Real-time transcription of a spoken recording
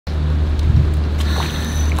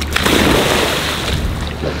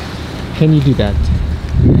Can you do that?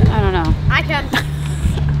 I don't know. I can.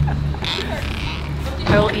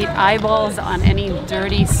 I will eat eyeballs on any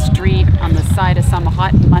dirty street on the side of some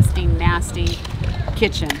hot, musty, nasty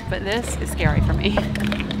kitchen. But this is scary for me.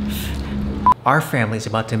 Our family is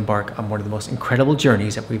about to embark on one of the most incredible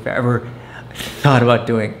journeys that we've ever thought about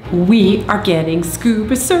doing. We are getting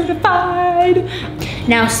scuba certified.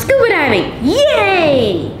 Now scuba diving,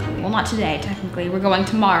 yay! Well, not today, technically. We're going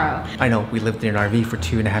tomorrow. I know we lived in an RV for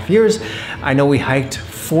 2.5 years. I know we hiked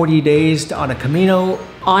 40 days on a Camino.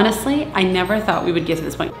 Honestly, I never thought we would get to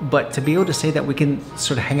this point. But to be able to say that we can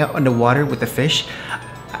sort of hang out underwater with the fish,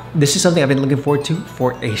 this is something I've been looking forward to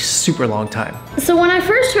for a super long time. So when I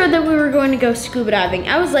first heard that we were going to go scuba diving,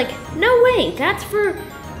 I was like, no way, that's for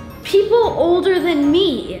people older than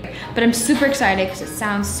me. But I'm super excited because it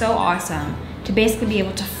sounds so awesome to basically be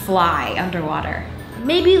able to fly underwater.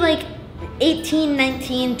 Maybe like 18,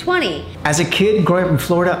 19, 20. As a kid growing up in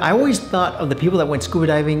Florida, I always thought of the people that went scuba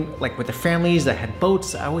diving, like with their families that had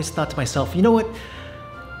boats. I always thought to myself, you know what?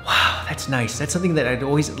 Wow, that's nice. That's something that I'd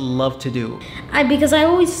always love to do. Because I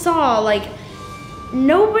always saw like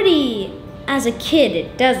nobody as a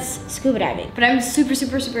kid does scuba diving. But I'm super,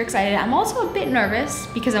 super, super excited. I'm also a bit nervous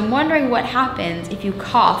because I'm wondering what happens if you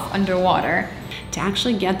cough underwater. To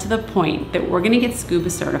actually get to the point that we're gonna get scuba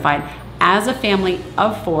certified as a family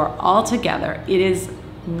of 4 all together, it is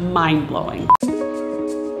mind-blowing.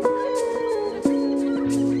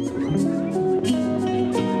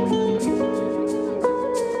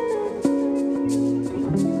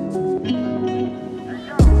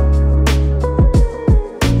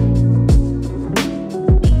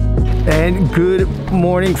 And good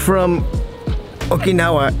morning from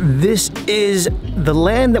Okinawa. This is the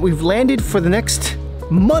land that we've landed for the next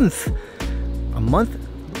month. A month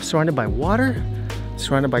surrounded by water,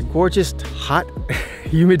 surrounded by gorgeous, hot,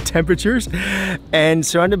 humid temperatures, and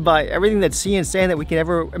surrounded by everything that's sea and sand that we can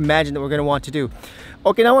ever imagine that we're gonna want to do.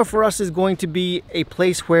 Okinawa for us is going to be a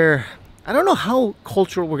place where, I don't know how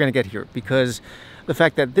cultural we're gonna get here, because the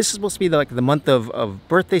fact that this is supposed to be like the month of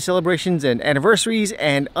birthday celebrations and anniversaries,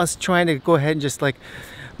 and us trying to go ahead and just like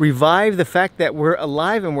revive the fact that we're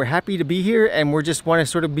alive and we're happy to be here, and we're just want to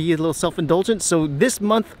sort of be a little self-indulgent. So this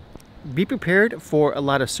month, be prepared for a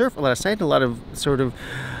lot of surf, a lot of sand, a lot of sort of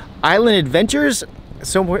island adventures,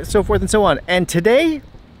 so forth and so on. And today,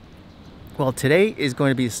 well, today is going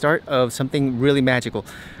to be the start of something really magical.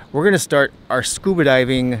 We're going to start our scuba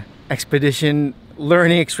diving expedition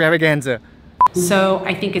learning extravaganza. So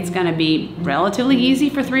I think it's gonna be relatively easy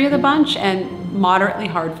for 3 of the bunch and moderately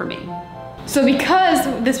hard for me. So because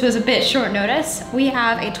this was a bit short notice, we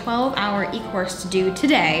have a 12-hour e-course to do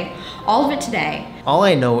today, all of it today. All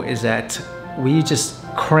I know is that we just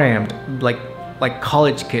crammed like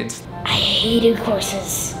college kids. I hated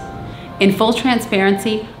courses. In full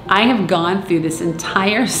transparency, I have gone through this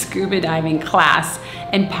entire scuba diving class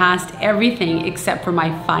and passed everything except for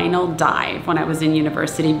my final dive when I was in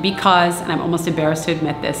university because, and I'm almost embarrassed to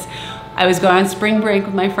admit this, I was going on spring break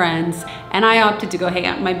with my friends and I opted to go hang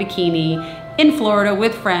out in my bikini in Florida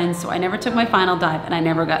with friends, so I never took my final dive and I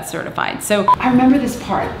never got certified. So I remember this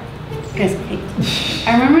part. Guys,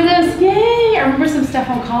 I remember this, yay! I remember some stuff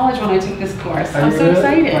from college when I took this course. I'm so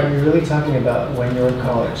excited. Are you really talking about when you were in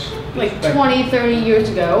college? Like 20, 30 years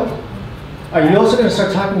ago. Are you also going to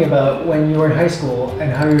start talking about when you were in high school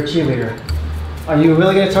and how you're a cheerleader? Are you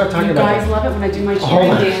really going to start talking about that? You guys love it when I do my Hold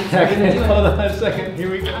cheering on dance. a second, hold on a second,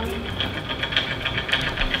 here we go.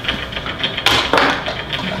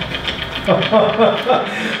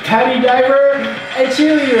 Patty diver and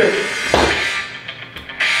cheerleader.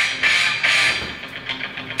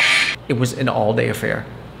 It was an all-day affair.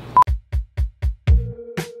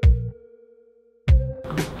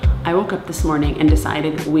 I woke up this morning and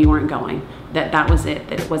decided we weren't going, that was it,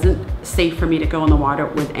 that it wasn't safe for me to go in the water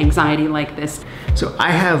with anxiety like this. So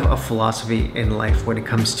I have a philosophy in life when it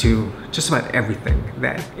comes to just about everything,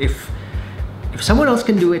 that if someone else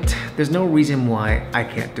can do it, there's no reason why I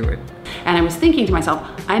can't do it. And I was thinking to myself,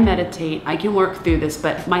 I meditate, I can work through this,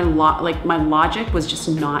 but my logic was just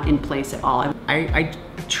not in place at all. I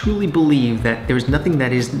truly believe that there's nothing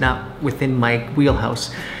that is not within my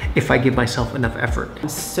wheelhouse if I give myself enough effort. I'm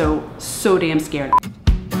so damn scared.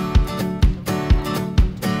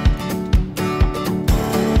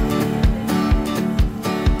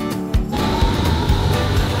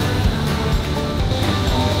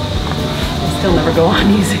 Still never go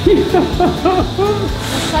on easy.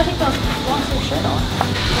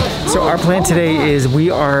 So our plan today is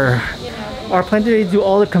our plan today is to do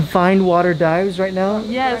all the confined water dives right now?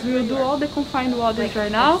 Yes, we will do all the confined waters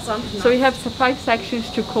right now. So we have 5 sections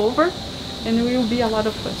to cover. and it will be a lot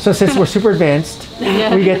of fun. So since we're super advanced,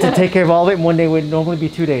 Yeah. we get to take care of all of it in one day. Would normally be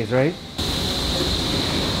 2 days, right?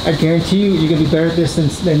 I guarantee you, you're gonna be better at this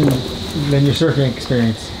than your surfing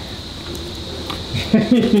experience.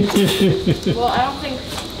 Well, I don't think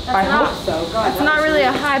that's not really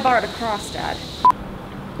a high bar to cross, Dad.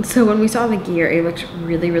 So when we saw the gear, it looked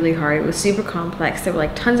really, really hard. It was super complex. There were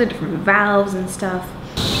like tons of different valves and stuff.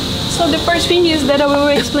 So the first thing is that I will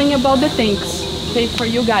explain about the tanks, okay, for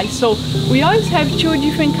you guys. So we always have 2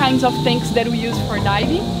 different kinds of tanks that we use for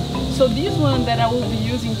diving. So this one that I will be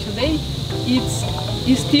using today, it's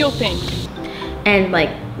a steel tank. And like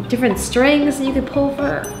different strings that you could pull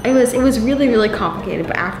for. It was really, really complicated,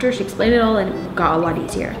 but after she explained it all, it got a lot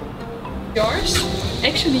easier. Yours?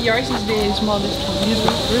 Actually, yours is the smallest one. This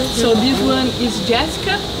one. So this one is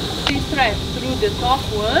Jessica. She strap through the top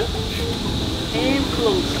one and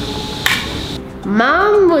close.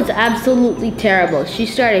 Mom was absolutely terrible. She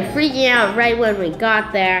started freaking out right when we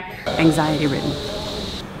got there. Anxiety ridden.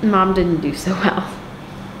 Mom didn't do so well.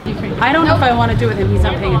 I don't know if I want to do it with him. He's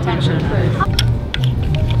not paying attention.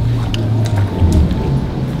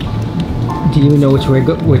 Do you even know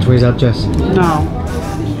which way's up, Jess? No.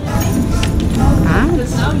 Huh?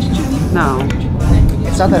 No.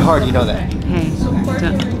 It's not that hard, you know that. Hey,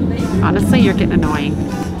 honestly, you're getting annoying.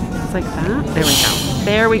 It's like that. There we go.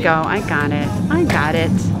 There we go. I got it. I got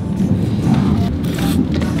it.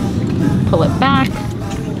 Pull it back.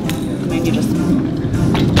 Maybe just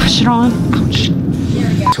push it on. Ouch.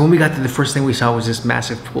 So when we got there, the first thing we saw was this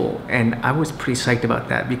massive pool, and I was pretty psyched about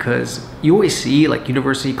that because you always see like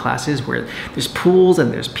university classes where there's pools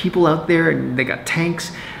and there's people out there and they got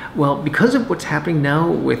tanks. Well, because of what's happening now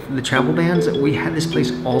with the travel bans, we had this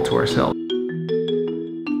place all to ourselves.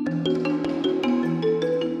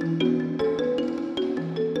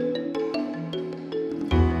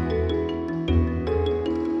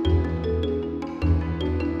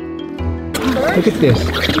 Look at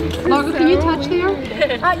this. Margo, can you touch there?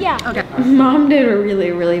 Yeah. Okay. Mom did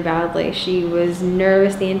really, really badly. She was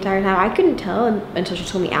nervous the entire time. I couldn't tell until she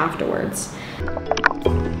told me afterwards.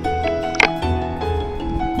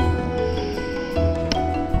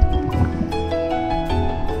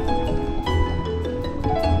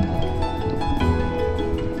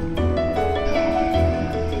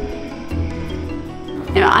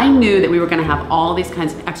 You know, I knew that we were going to have all these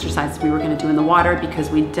kinds of exercises we were going to do in the water because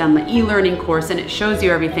we'd done the e-learning course and it shows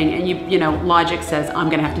you everything, and you know, logic says I'm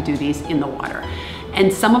going to have to do these in the water.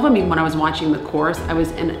 And some of them, even when I was watching the course, I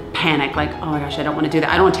was in panic, like, oh my gosh, I don't want to do that.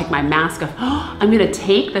 I don't want to take my mask off. Oh, I'm going to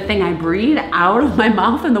take the thing I breathe out of my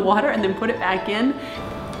mouth in the water and then put it back in.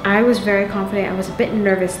 I was very confident. I was a bit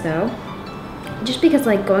nervous though, just because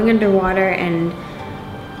like going underwater and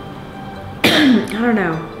I don't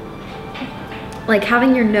know, like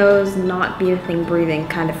having your nose not be the thing breathing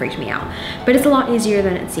kind of freaked me out. But it's a lot easier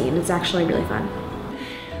than it seemed. It's actually really fun.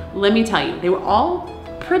 Let me tell you, they were all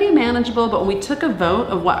pretty manageable, but when we took a vote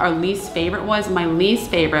of what our least favorite was, my least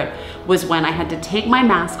favorite was when I had to take my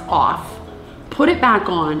mask off, put it back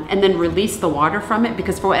on, and then release the water from it,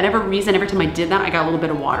 because for whatever reason, every time I did that, I got a little bit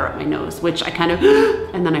of water up my nose, which I kind of,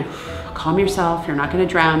 and then I, calm yourself, you're not gonna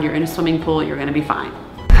drown, you're in a swimming pool, you're gonna be fine.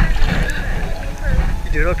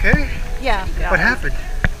 You doing okay? Yeah. What happened?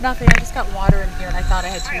 Nothing. I just got water in here and I thought I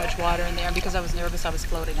had too much water in there, and because I was nervous I was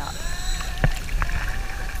floating up.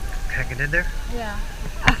 Hanging in there? Yeah.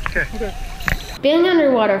 Okay. Being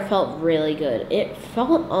underwater felt really good. It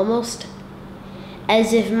felt almost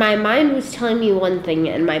as if my mind was telling me one thing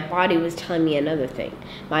and my body was telling me another thing.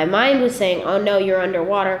 My mind was saying, oh no, you're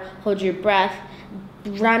underwater, hold your breath,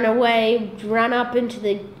 run away, run up into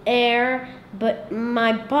the air. But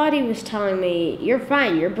my body was telling me, you're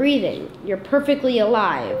fine, you're breathing, you're perfectly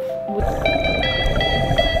alive.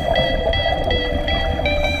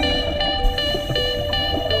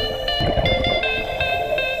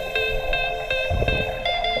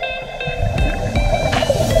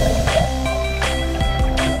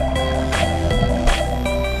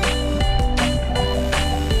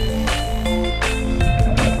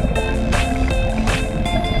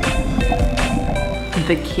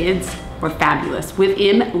 The kids were fabulous.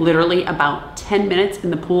 Within literally about 10 minutes in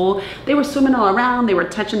the pool, they were swimming all around, they were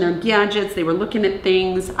touching their gadgets, they were looking at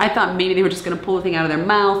things. I thought maybe they were just gonna pull the thing out of their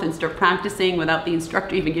mouth and start practicing without the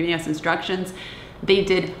instructor even giving us instructions. They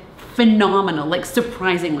did phenomenal, like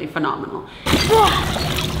surprisingly phenomenal.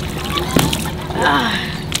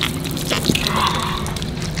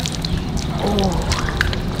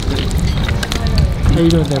 How you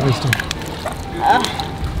doing there, Rooster?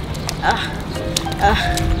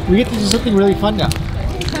 We get to do something really fun now.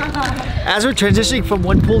 As we're transitioning from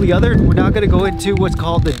one pool to the other, we're now going to go into what's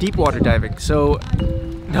called the deep water diving. So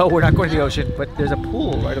No, we're not going to the ocean, but there's a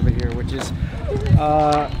pool right over here, which is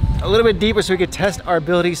a little bit deeper, so we could test our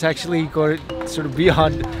abilities to actually go sort of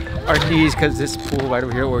beyond our knees, because this pool right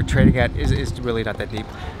over here we're training at is really not that deep.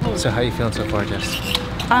 So how are you feeling so far, Jess?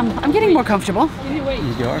 I'm getting more comfortable. You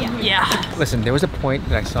are? Yeah. Listen, there was a point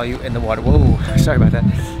that I saw you in the water. Whoa, sorry about that.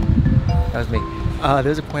 That was me. There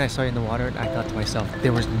was a point I saw you in the water and I thought to myself,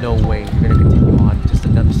 there was no way you're gonna continue on just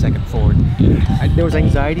another second forward. There was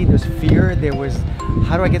anxiety, there was fear, there was,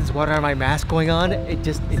 how do I get this water out of my mask going on? It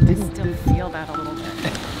didn't. Still feel that a little bit.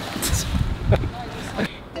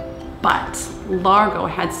 But Largo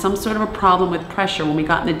had some sort of a problem with pressure when we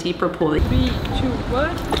got in the deeper pool. 3, 2, 1.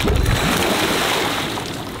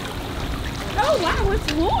 Oh wow,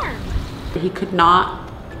 it's warm. He could not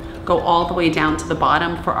go all the way down to the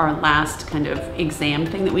bottom for our last kind of exam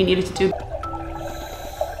thing that we needed to do.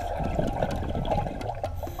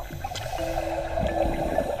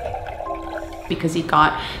 Because he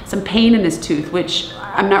got some pain in his tooth, which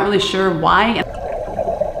I'm not really sure why.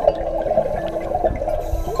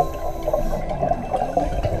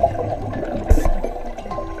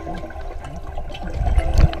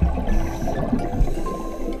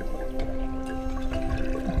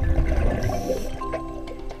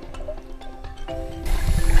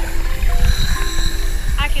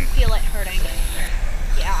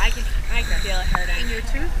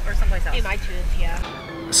 In my tooth,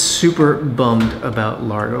 yeah. Super bummed about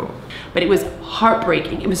Largo. But it was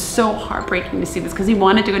heartbreaking. It was so heartbreaking to see this because he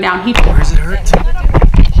wanted to go down. Where does it hurt?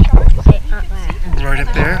 Right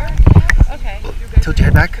up there. Okay. Tilt your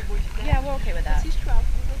head back. Yeah, we're okay with that.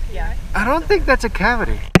 Yeah. I don't think that's a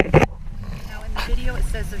cavity. Now in the video it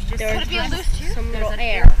says there's just Could it be a loose tooth? Some little an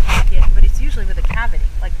air. air pocket, but it's usually with a cavity,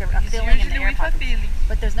 like there's a filling in the air pocket.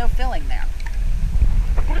 But there's no filling there.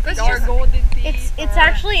 It's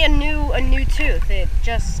actually a new tooth.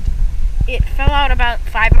 It fell out about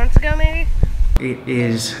 5 months ago, maybe.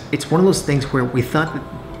 It's one of those things where we thought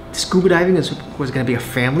that scuba diving was going to be a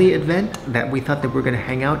family event, that we thought that we were going to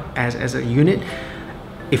hang out as a unit.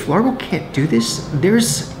 If Largo can't do this,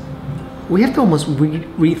 we have to almost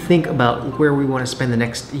rethink about where we want to spend the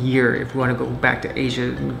next year. If we want to go back to Asia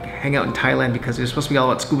and hang out in Thailand because it's supposed to be all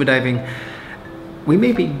about scuba diving, we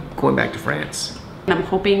may be going back to France. And I'm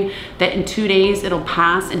hoping that in 2 days it'll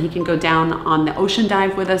pass and he can go down on the ocean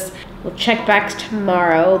dive with us. We'll check backs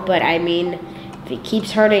tomorrow, but I mean, if it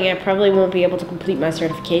keeps hurting, I probably won't be able to complete my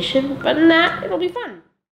certification. But in that, it'll be fun.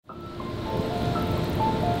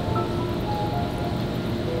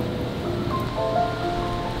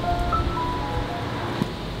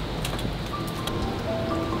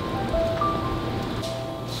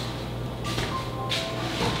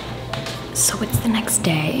 So it's the next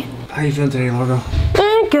day. How are you feeling today, Largo?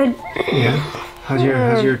 Good. Yeah. How's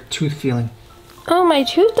your tooth feeling? Oh, my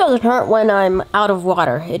tooth doesn't hurt when I'm out of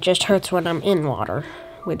water. It just hurts when I'm in water,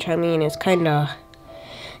 which I mean is kind of,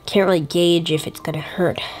 can't really gauge if it's gonna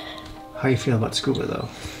hurt. How you feeling about scuba though?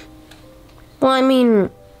 Well, I mean,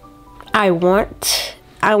 I want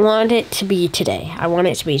it to be today. I want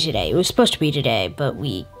it to be today. It was supposed to be today, but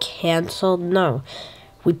we canceled. No,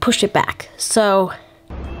 we pushed it back. So.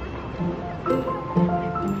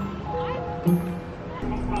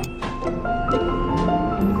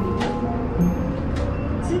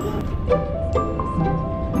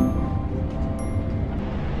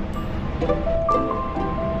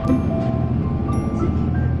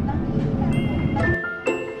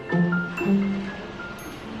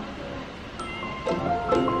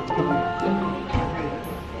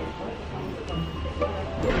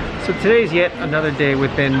 So today's yet another day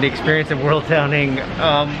within the experience of WorldTowning.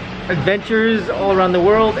 Adventures all around the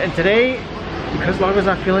world, and today, because Largo's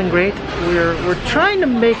not feeling great, we're trying to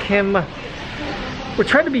make him, we're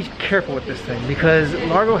trying to be careful with this thing because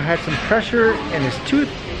Largo had some pressure in his tooth,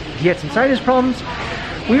 he had some sinus problems.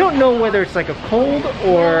 We don't know whether it's like a cold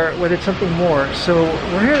or whether it's something more, so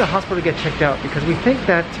we're here at the hospital to get checked out because we think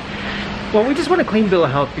that, well, we just want a clean bill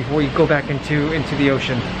of health before we go back into the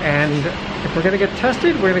ocean. And if we're gonna get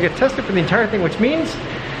tested, we're gonna get tested for the entire thing, which means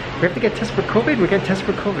we have to get tested for COVID, we get tested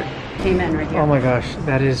for COVID. Amen right here. Oh my gosh,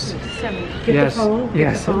 that is, yes,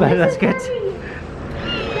 yes, let's get.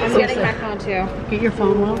 I'm getting my phone too. Get your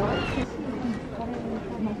phone, Will.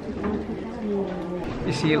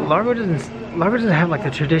 You see, Largo doesn't have like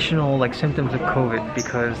the traditional like symptoms of COVID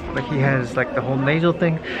because like he has like the whole nasal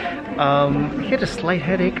thing. He had a slight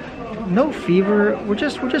headache, no fever. We're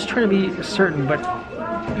just trying to be certain, but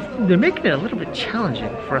they're making it a little bit challenging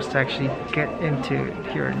for us to actually get into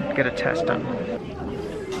here and get a test done.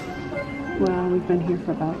 Well, we've been here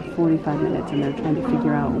for about 45 minutes and they're trying to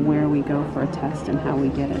figure out where we go for a test and how we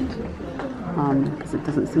get it. because it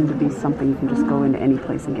doesn't seem to be something you can just go into any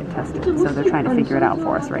place and get tested. So they're trying to figure it out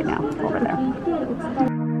for us right now over there.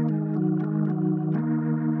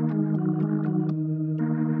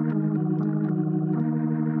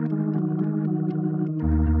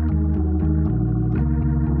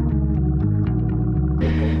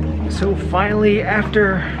 So finally,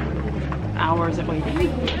 after Hours of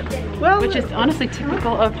waiting. well, Which is honestly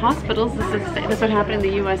typical of hospitals. This would happen in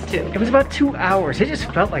the US too. it was about 2 hours. It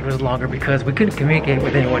just felt like it was longer because we couldn't communicate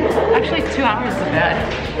with anyone. Actually, 2 hours is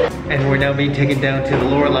bad. And we're now being taken down to the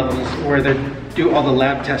lower levels where they do all the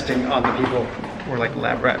lab testing on the people. We're like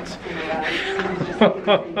lab rats.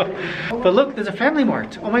 But look, there's a Family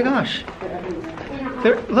Mart. Oh my gosh.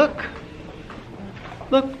 There, look.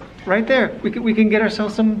 Look, right there. We can get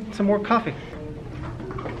ourselves some more coffee.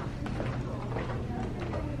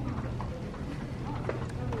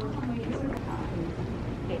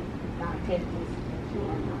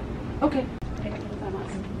 Okay.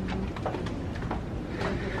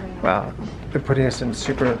 Wow, they're putting us in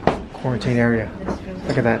super quarantine area.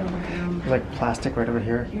 Look at that. There's like plastic right over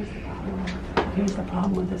here. Here's the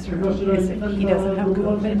problem with this room is if he doesn't have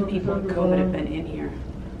COVID, people with COVID have been in here.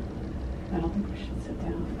 I don't think we should sit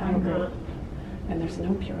down. I agree. And there's no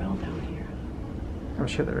Purell down here. I'm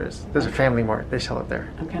sure there is. There's a Family Mart. They sell it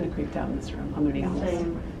there. I'm kind of creeped out in this room. I'm gonna be honest.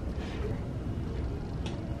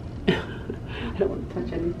 I don't want to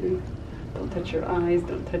touch anything. Don't touch your eyes.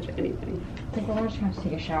 Don't touch anything. I think we're just going to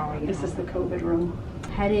take a shower. This is the COVID room.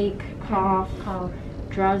 Headache, cough,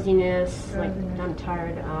 drowsiness, like I'm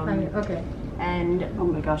tired. Okay. And Oh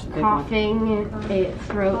my gosh, the big one. coughing,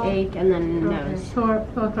 throat ache, and then nose. Throat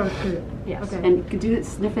too. Yes. Okay. And you can do it,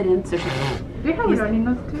 sniff it in. So Do you have a runny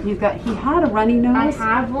nose too? he had a runny nose.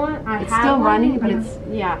 I have one. It's still runny, but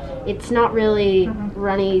yeah, it's not really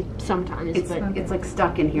runny sometimes. it's but it's like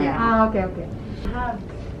stuck in here. Yeah. now. Okay.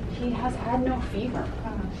 He has had no fever.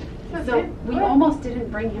 So we almost didn't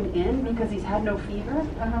bring him in because he's had no fever.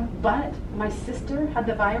 But my sister had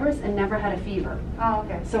the virus and never had a fever. Oh,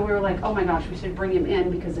 okay. So we were like, oh my gosh, we should bring him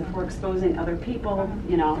in because if we're exposing other people,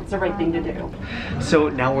 you know, it's the right thing to do. So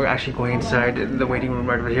now we're actually going inside the waiting room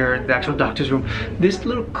right over here, the actual doctor's room. This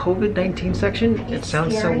little COVID-19 section, it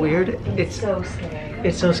sounds so weird. It's so scary.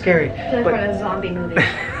 It's so scary. It's like a zombie movie.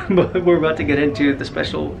 But we're about to get into the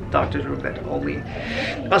special doctor's room that only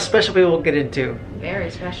us special people get into. Very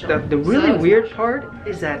special. The really weird part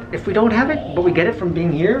is that if we don't have it, but we get it from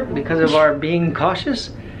being here because of our being cautious,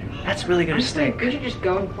 that's really gonna stink. We should just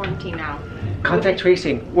go in quarantine now. Contact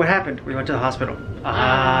tracing. What happened? We went to the hospital.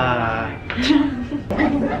 Ah.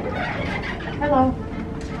 Hello.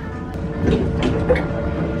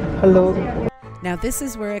 Hello. Now this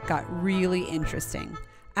is where it got really interesting.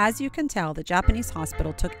 As you can tell, the Japanese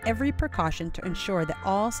hospital took every precaution to ensure that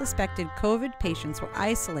all suspected COVID patients were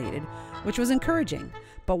isolated, which was encouraging.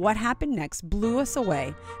 But what happened next blew us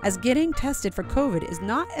away, as getting tested for COVID is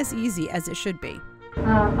not as easy as it should be.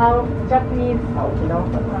 Our Japanese Okinawa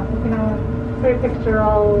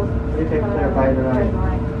prefectural guideline.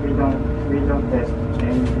 We don't test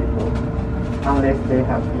any people unless they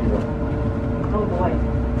have fever. Oh boy.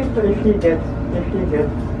 If he gets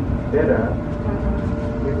better,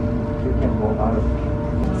 you can go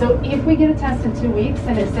out. So if we get a test in 2 weeks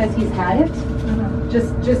and it says he's had it,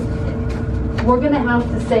 just we're gonna have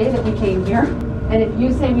to say that we came here. And if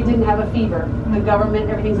you say we didn't have a fever, the government,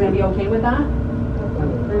 everything's gonna be okay with that?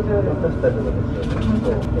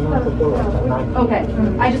 Okay,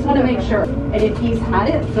 I just want to make sure. And if he's had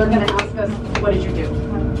it, they're going to ask us, what did you do?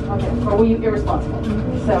 Or were you irresponsible?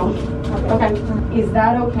 So, okay. Is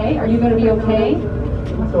that okay? Are you going to be okay?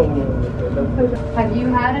 Have you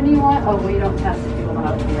had anyone? Oh, we don't test if people don't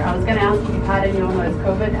have a fever. I was going to ask if you've had anyone who has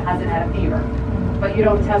COVID that hasn't had a fever. But you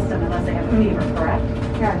don't test them unless they have a fever, correct?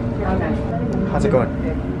 Yeah. Okay. How's it going?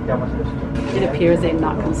 It appears they're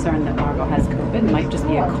not concerned that Margot has COVID. It might just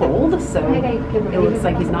be a cold, so it looks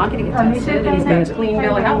like he's not going to get tested and he's got a clean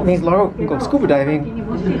bill of health. Means Laura can go scuba diving.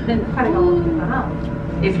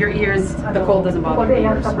 If your ears, the cold doesn't bother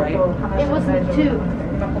your ears, right? It was a tooth.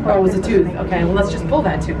 Oh, it was a tooth. Okay, well, let's just pull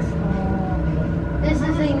that tooth. This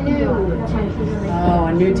is a new tooth. Oh,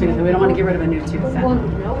 a new tooth. We don't want to get rid of a new tooth then.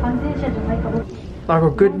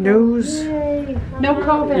 Laura, good news. No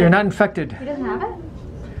COVID. You're not infected. He doesn't have it?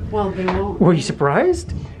 Well, they won't. Were you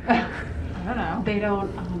surprised? I don't know. They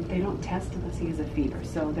don't test unless he has a fever.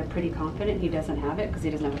 So they're pretty confident he doesn't have it because he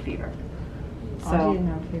doesn't have a fever. So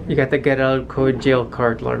You got the get out of COVID jail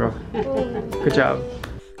card, Largo. Good job.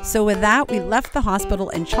 So with that, we left the hospital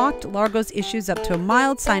and chalked Largo's issues up to a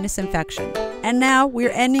mild sinus infection. And now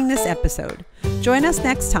we're ending this episode. Join us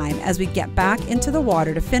next time as we get back into the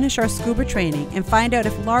water to finish our scuba training and find out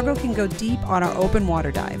if Largo can go deep on our open water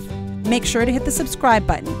dive. Make sure to hit the subscribe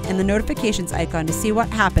button and the notifications icon to see what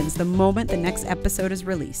happens the moment the next episode is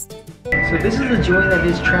released. So this is the joy that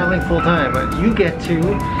is traveling full time. You get to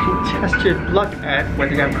test your luck at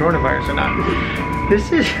whether you have coronavirus or not.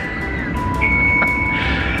 This is,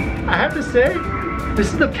 I have to say,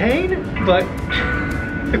 this is the pain, but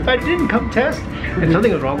if I didn't come test and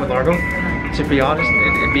something was wrong with Largo, to be honest,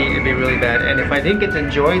 it'd be really bad. And if I didn't get to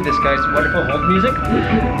enjoy this guy's wonderful hold music,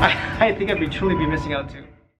 I think I'd truly be missing out too.